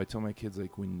 And so I tell my kids,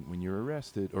 like, when you're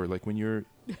arrested, or like when you're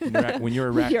when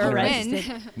you're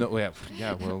arrested. No,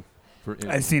 yeah, well,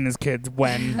 I've seen his kids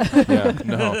when. Yeah,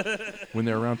 no. When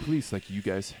they're around police, like, you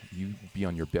be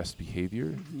on your best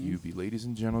behavior. You be ladies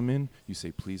and gentlemen. You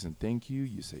say please and thank you.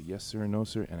 You say yes, sir, and no,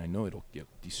 sir. And I know it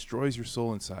destroys your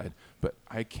soul inside, but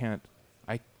I can't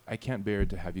bear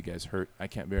to have you guys hurt. I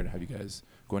can't bear to have you guys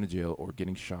going to jail or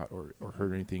getting shot or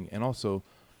hurt or anything. And also,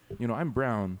 I'm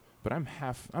brown, but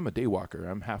I'm a day walker.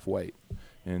 I'm half white.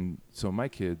 And so my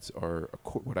kids are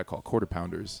what I call quarter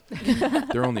pounders.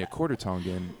 They're only a quarter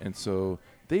Tongan, and so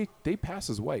they pass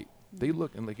as white. They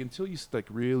look, and like, until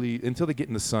they get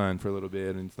in the sun for a little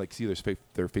bit and like see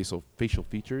their facial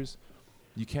features,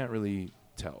 you can't really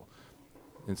tell.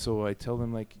 And so I tell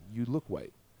them, like, you look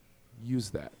white.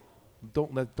 Use that.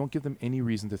 Don't give them any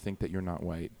reason to think that you're not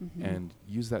white, and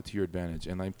use that to your advantage.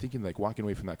 And I'm thinking, like, walking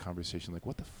away from that conversation, like,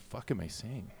 what the fuck am I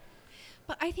saying?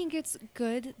 But I think it's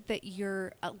good that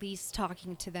you're at least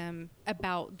talking to them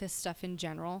about this stuff in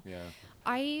general.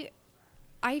 Yeah.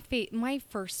 My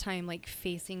first time like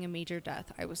facing a major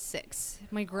death, I was 6.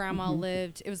 My grandma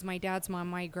lived, it was my dad's mom.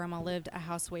 My grandma lived a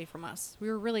house away from us. We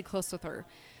were really close with her.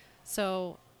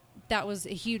 So that was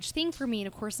a huge thing for me. And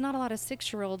of course, not a lot of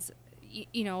 6-year-olds,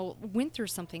 went through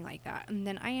something like that. And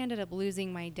then I ended up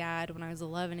losing my dad when I was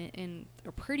 11 in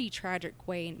a pretty tragic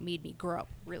way, and it made me grow up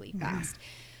really fast.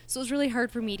 So it was really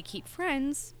hard for me to keep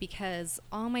friends because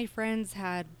all my friends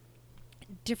had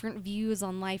different views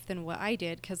on life than what I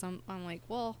did, because I'm like,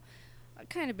 well, I've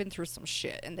kind of been through some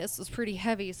shit, and this was pretty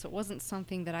heavy, so it wasn't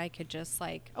something that I could just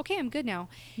like, okay, I'm good now.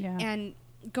 Yeah. And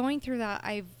going through that,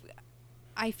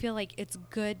 I feel like it's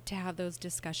good to have those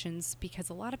discussions, because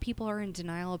a lot of people are in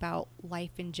denial about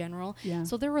life in general. Yeah.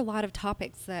 So there were a lot of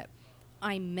topics that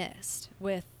I missed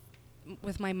with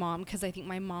my mom, because I think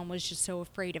my mom was just so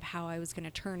afraid of how I was going to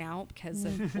turn out because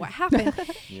of what happened.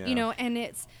 Yeah.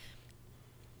 And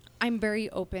I'm very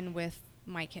open with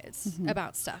my kids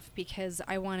about stuff, because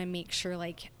I want to make sure,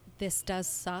 like, this does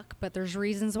suck, but there's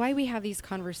reasons why we have these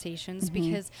conversations,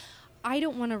 because I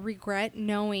don't want to regret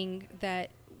knowing that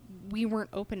we weren't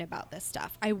open about this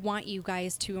stuff. I want you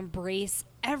guys to embrace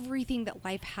everything that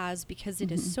life has, because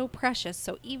it is so precious.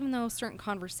 So even though certain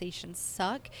conversations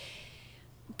suck,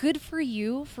 good for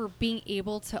you for being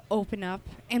able to open up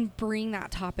and bring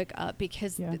that topic up,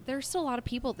 because there's still a lot of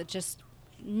people that just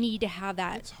need to have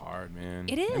that. It's hard, man.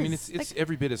 It is. I mean, it's like,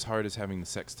 every bit as hard as having the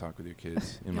sex talk with your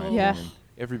kids, in my Yeah. opinion.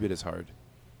 Every bit as hard. In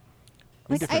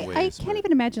Like, different I ways, can't but-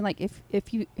 even imagine, like,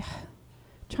 if you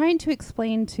trying to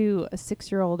explain to a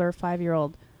 6-year-old or a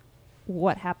 5-year-old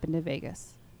what happened in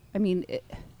Vegas. I mean, it's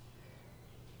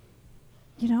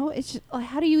just, like,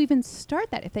 how do you even start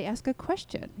that if they ask a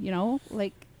question?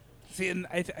 Like. See, and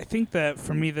I think that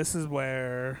for me, this is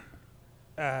where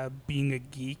being a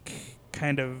geek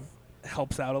kind of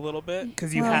helps out a little bit,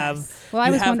 because you have. Well,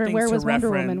 I was wondering, things where to was Wonder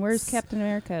Woman? reference. Where's Captain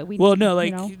America?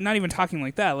 Not even talking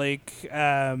like that.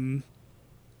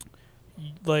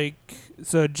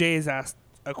 So Jay's asked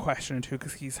a question or two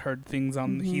because he's heard things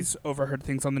he's overheard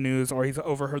things on the news, or he's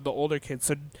overheard the older kids.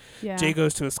 So Jay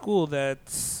goes to a school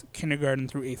that's kindergarten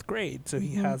through 8th grade, so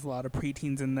he has a lot of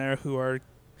preteens in there who are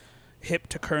hip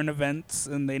to current events,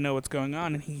 and they know what's going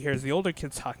on, and he hears the older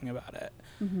kids talking about it.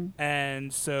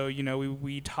 And so,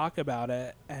 we talk about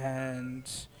it, and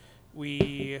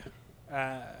we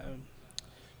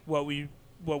what we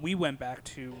what we went back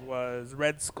to was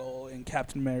Red Skull in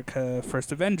Captain America: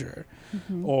 First Avenger,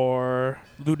 Mhm. or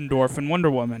Ludendorff in Wonder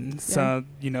Woman. Yeah. So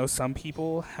some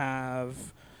people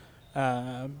have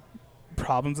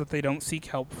problems that they don't seek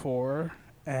help for,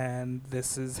 and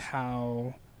this is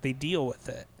how they deal with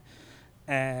it.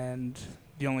 And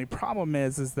the only problem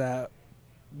is that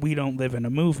we don't live in a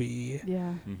movie,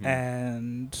 Yeah. Mhm.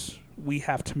 and we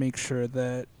have to make sure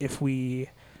that if we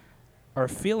are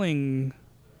feeling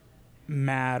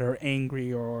mad or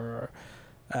angry or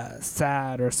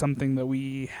sad or something, that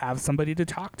we have somebody to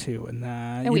talk to, and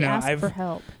that And we ask for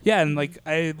help. Yeah, and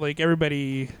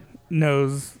everybody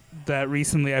knows that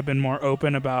recently I've been more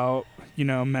open about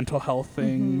mental health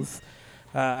things.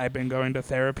 I've been going to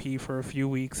therapy for a few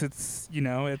weeks. It's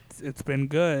it's been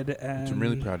good, and I'm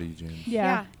really proud of you, James.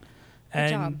 Yeah. Good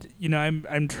job. and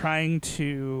I'm trying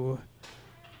to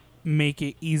make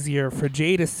it easier for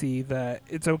Jay to see that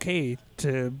it's okay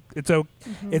to it's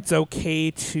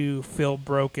okay to feel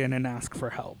broken and ask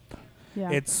for help. Yeah.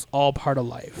 It's all part of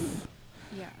life.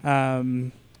 Yeah.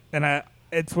 And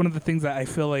it's one of the things that I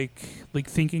feel like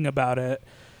thinking about it,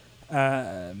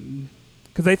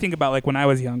 because I think about when I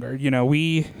was younger.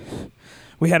 We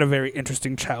had a very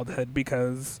interesting childhood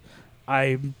because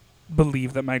I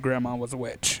believe that my grandma was a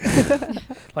witch,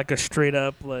 like a straight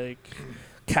up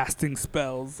casting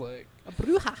spells, A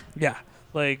bruja. yeah,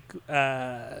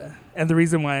 and the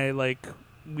reason why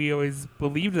we always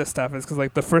believed this stuff is because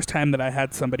the first time that I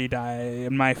had somebody die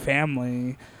in my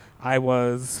family, I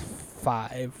was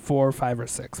 4 or 5 or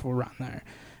 6, we're around there,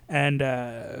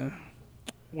 and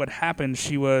what happened?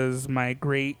 She was my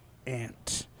great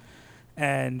aunt,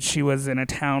 and she was in a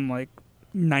town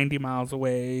 90 miles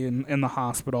away in the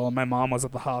hospital. My mom was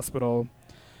at the hospital,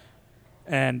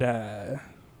 and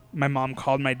my mom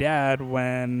called my dad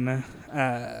when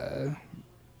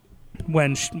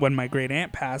my great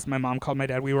aunt passed. My mom called my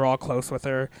dad. We were all close with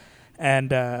her,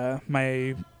 and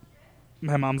my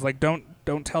mom's like, don't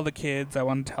tell the kids. I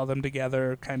want to tell them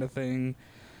together, kind of thing.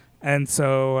 And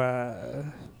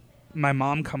so my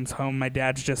mom comes home. My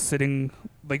dad's just sitting.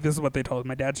 This is what they told him.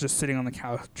 My dad's just sitting on the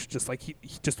couch, just he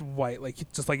just white,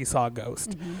 just like he saw a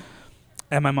ghost.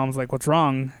 And my mom's like, "What's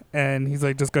wrong?" And he's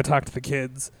like, "Just go talk to the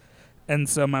kids." And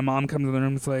so my mom comes in the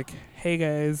room and is like, "Hey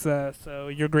guys, so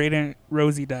your great aunt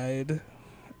Rosie died."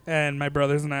 And my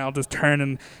brothers and I all just turn,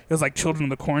 and it was like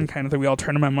Children of the Corn kind of thing. We all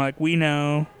turn, and I'm like, "We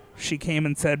know. She came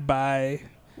and said bye."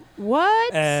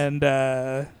 What? And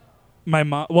my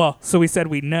mom, so we said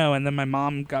we know, and then my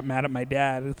mom got mad at my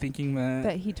dad, thinking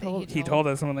that he told. he told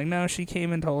us, and we're like, "No, she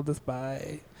came and told us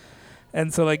bye."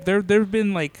 And so there've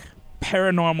been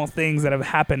paranormal things that have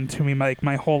happened to me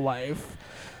my whole life.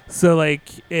 So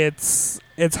it's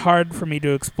hard for me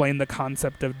to explain the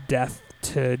concept of death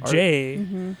to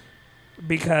Jay,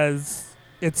 because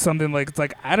it's something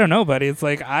I don't know, buddy. It's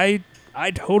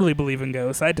I totally believe in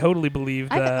ghosts. I totally believe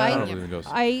that. I don't believe in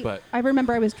ghosts. But I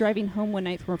remember I was driving home one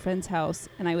night from a friend's house,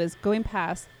 and I was going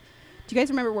past. Do you guys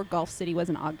remember where Golf City was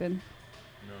in Ogden?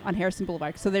 No. On Harrison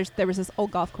Boulevard. So there was this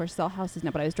old golf course, it's all houses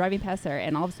now, but I was driving past there,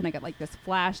 and all of a sudden I got this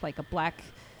flash, a black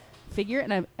figure,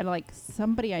 and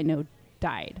somebody I know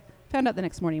died. Found out the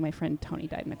next morning my friend Tony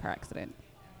died in a car accident.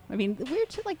 I mean,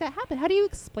 weird shit like that happened. How do you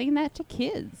explain that to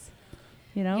kids?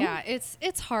 Yeah,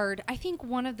 it's hard. I think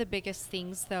one of the biggest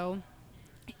things, though,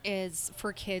 is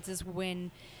for kids is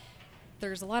when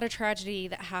there's a lot of tragedy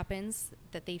that happens,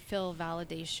 that they feel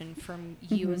validation from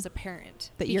you as a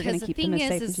parent. That you're going to keep them as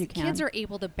safe as you can. Kids are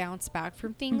able to bounce back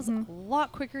from things a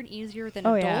lot quicker and easier than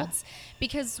adults,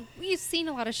 because we've seen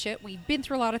a lot of shit. We've been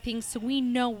through a lot of things, so we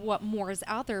know what more is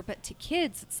out there. But to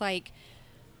kids, it's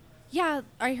yeah,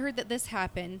 I heard that this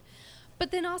happened. But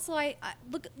then also, I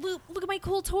look at my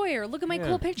cool toy, or look at my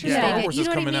cool pictures. Star Wars you is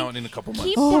know coming what I mean? out in a couple months.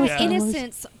 Keep that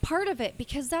innocence part of it,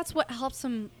 because that's what helps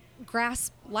them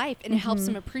grasp life, and it helps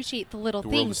them appreciate the little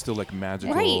things. The world is still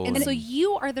magical, right? And so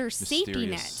you are their safety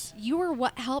net. You are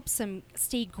what helps them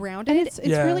stay grounded. And it's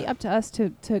really up to us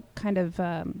to kind of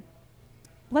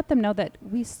let them know that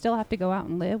we still have to go out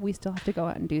and live. We still have to go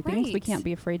out and do things. We can't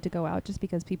be afraid to go out just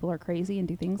because people are crazy and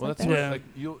do things like that. Well,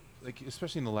 that's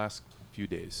especially in the last few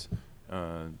days.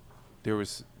 There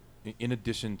was, in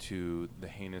addition to the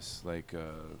heinous, the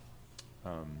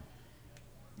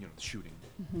shooting,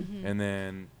 and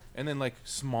then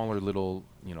smaller little,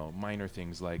 minor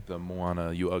things like the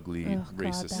Moana, you ugly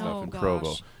racist stuff in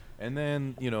Provo, and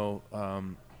then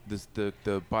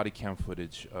the body cam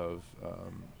footage of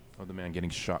the man getting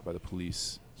shot by the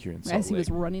police here in Salt Lake. As he was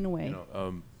running away.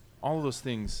 All of those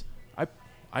things.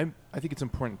 I think it's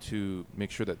important to make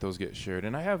sure that those get shared,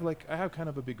 and I have kind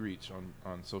of a big reach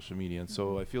on social media, and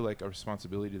so I feel like our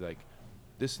responsibility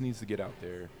this needs to get out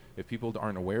there. If people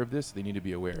aren't aware of this, they need to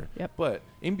be aware. Yep. But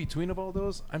in between of all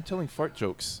those, I'm telling fart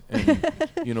jokes and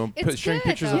sharing good,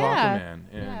 pictures though. of Yeah. Aquaman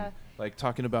and like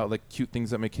talking about like cute things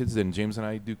that my kids did. And James and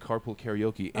I do carpool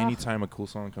karaoke anytime a cool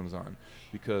song comes on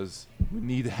because we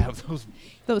need to have those.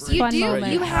 You fun do. moments.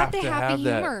 You Right, have to you have have the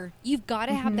that. humor. You've got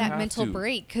to have that Have mental to.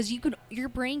 break because your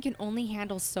brain can only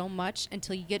handle so much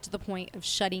until you get to the point of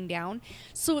shutting down.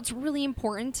 So it's really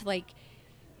important to like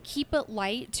keep it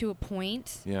light to a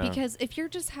point. Yeah. Because if you're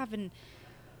just having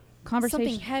Conversation.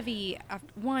 something heavy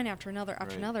one after another after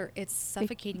Right. another, it's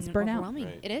suffocating It's and burnout. overwhelming.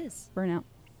 Right. It is. Burnout.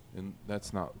 And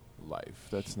that's not life.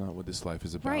 That's not what this life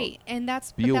is about. Right, and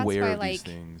that's Be but that's aware why of like these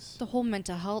things. the whole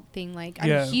mental health thing. Like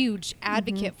Yeah. I'm a huge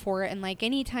advocate for it, and like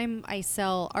anytime I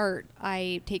sell art,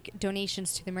 I take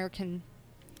donations to the American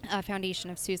Foundation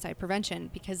of Suicide Prevention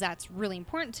because that's really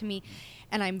important to me,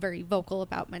 and I'm very vocal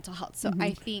about mental health. So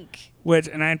I think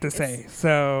And I have to say,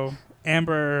 so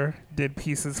Amber did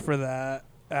pieces for the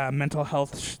mental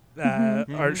health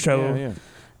art show, Yeah.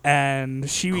 and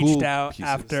she Cool reached out pieces,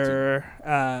 after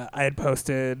I had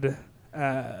posted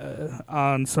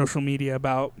on social media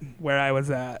about where I was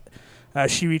at.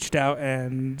 She reached out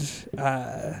and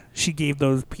she gave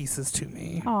those pieces to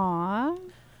me. Aw.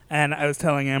 And I was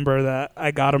telling Amber that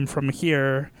I got them from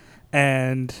here,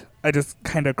 and I just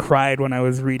kind of cried when I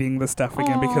was reading the stuff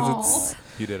again because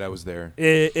He did. I was there.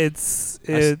 it's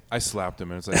I slapped him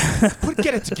and it's like,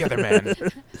 get it together, man.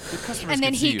 The customers and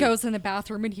then can see he you. goes in the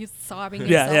bathroom and he's sobbing.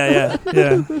 yeah.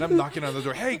 And I'm knocking on the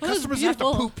door. Hey, was customers have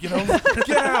to beautiful. poop.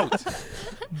 Get out.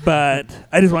 But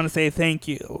I just want to say thank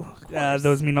you.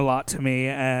 Those mean a lot to me,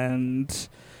 and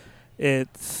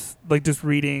it's like just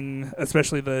reading,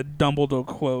 especially the Dumbledore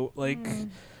quote. Like,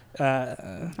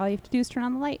 All you have to do is turn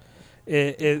on the light.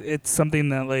 it's something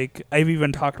that like I've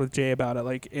even talked with Jay about it.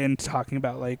 Like in talking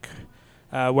about like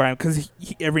where I'm, because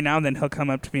every now and then he'll come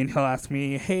up to me and he'll ask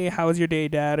me, "Hey, how was your day,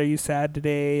 Dad? Are you sad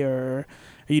today, or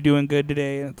are you doing good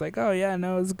today?" And it's like, "Oh yeah,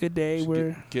 no, it was a good day."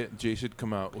 Jay should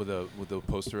come out with a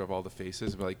poster of all the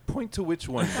faces. Be like, point to which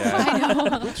one,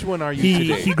 Dad. Which one are you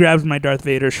today? He grabs my Darth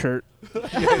Vader shirt.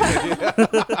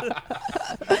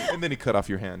 And then he cut off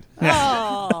your hand.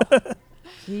 Oh.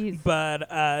 Jeez. But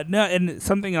no, and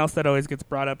something else that always gets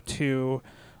brought up too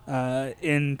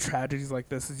in tragedies like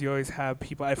this is you always have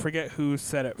people. I forget who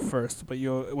said it first, but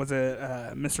was it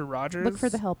Mr. Rogers? Look for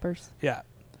the helpers. Yeah,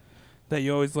 that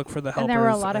you always look for the helpers. And there were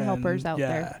a lot of helpers out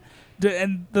there.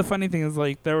 And the funny thing is,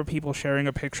 like, there were people sharing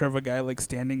a picture of a guy like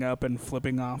standing up and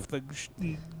flipping off the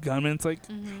gunman. It's like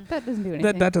That doesn't do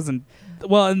anything. that doesn't.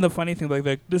 Well, and the funny thing,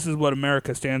 like this is what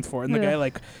America stands for. And the guy,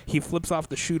 like, he flips off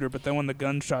the shooter, but then when the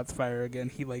gunshots fire again,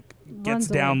 he like gets Runs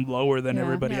down away. lower than Yeah.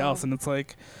 everybody No. else. And it's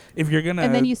like, if you're gonna,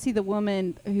 And then you see the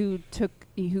woman who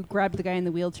grabbed the guy in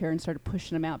the wheelchair and started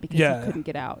pushing him out because Yeah. he couldn't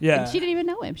get out. Yeah. And she didn't even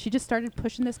know him. She just started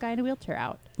pushing this guy in a wheelchair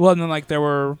out. well, and then like there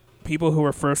were people who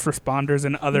were first responders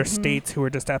in other states who were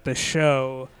just at this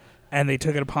show, and they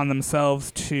took it upon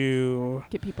themselves to.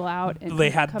 Get people out. And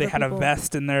They had cover a people.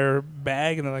 vest in their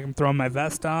bag, and they're like, "I'm throwing my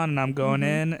vest on, and I'm going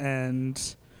in,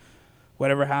 and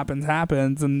whatever happens,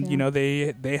 happens." And Yeah.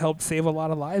 they helped save a lot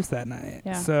of lives that night.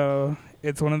 Yeah. So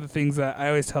it's one of the things that I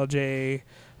always tell Jay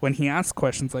when he asks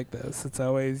questions like this. It's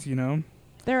always,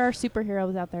 There are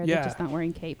superheroes out there. Yeah. They're just not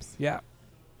wearing capes. yeah.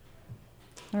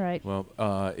 All right. Well,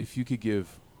 if you could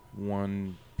give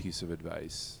one piece of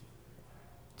advice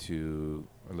to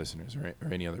our listeners or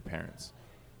any other parents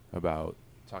about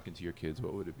talking to your kids,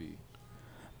 what would it be?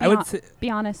 I would say, Be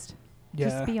honest. yeah.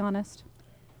 Just be honest.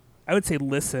 I would say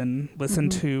listen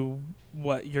Mhm. to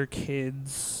what your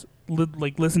kids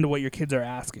listen to what your kids are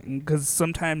asking, because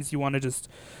sometimes you want to just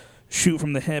shoot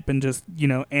from the hip and just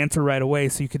answer right away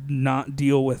so you could not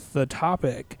deal with the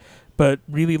topic, but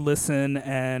really listen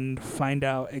and find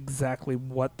out exactly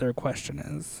what their question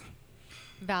is.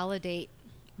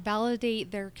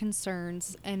 validate their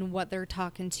concerns and what they're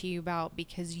talking to you about,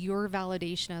 because your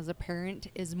validation as a parent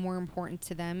is more important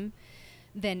to them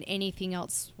than anything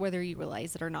else, whether you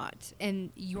realize it or not.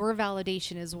 And your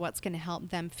validation is what's going to help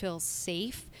them feel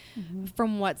safe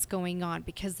from what's going on,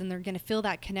 because then they're going to feel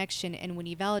that connection. And when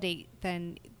you validate,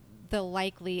 then the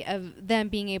likely of them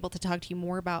being able to talk to you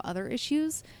more about other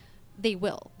issues,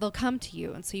 they'll come to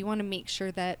you. And so you want to make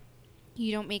sure that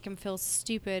you don't make them feel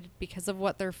stupid because of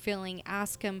what they're feeling.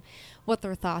 Ask them what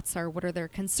their thoughts are. What are their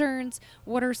concerns?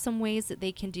 What are some ways that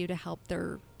they can do to help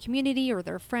their community or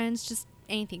their friends? Just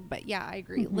anything. But yeah, I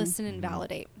agree. Listen and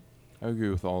validate. I agree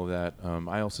with all of that.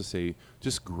 I also say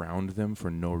just ground them for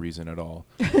no reason at all.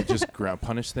 Just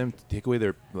punish them, take away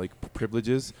their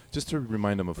privileges, just to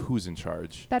remind them of who's in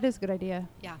charge. That is a good idea.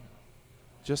 Yeah.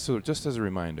 Just as a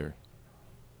reminder.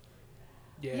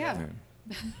 Yeah.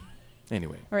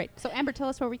 Anyway. All right. So Amber, tell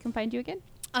us where we can find you again.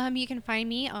 You can find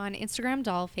me on Instagram,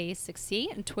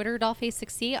 dollface68, and Twitter,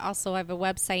 dollface68. Also, I have a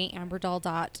website,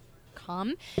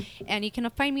 amberdoll.com. And you can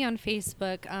find me on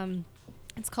Facebook.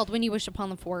 It's called When You Wish Upon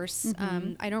the Force.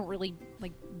 I don't really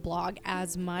blog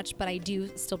as much, but I do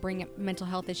still bring mental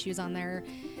health issues on there.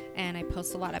 And I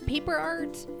post a lot of paper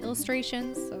art,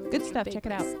 illustrations. So Good stuff. Check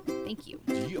it out. Thank you.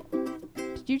 Yeah.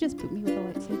 Did you just boot me with a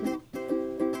lightsaber?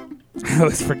 I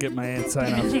always forget my hand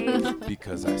sign off.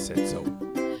 Because I said so.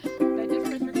 Did I just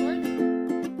press record?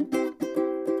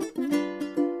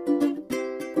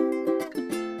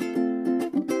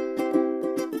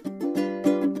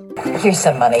 Here's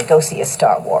some money. Go see a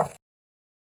Star Wars.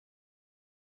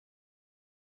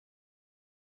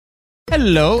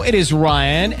 Hello, it is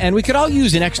Ryan, and we could all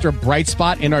use an extra bright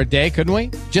spot in our day, couldn't we?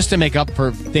 Just to make up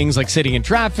for things like sitting in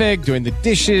traffic, doing the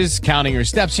dishes, counting your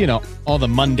steps, all the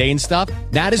mundane stuff.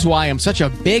 That is why I'm such a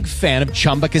big fan of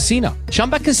Chumba Casino.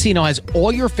 Chumba Casino has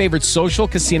all your favorite social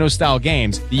casino-style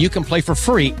games that you can play for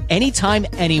free anytime,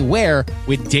 anywhere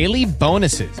with daily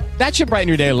bonuses. That should brighten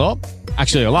your day a little.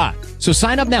 Actually, a lot. So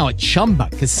sign up now at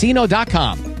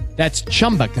ChumbaCasino.com. That's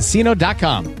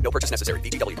ChumbaCasino.com. No purchase necessary.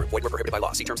 VGW Group. Void where prohibited by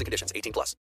law. See terms and conditions. 18+.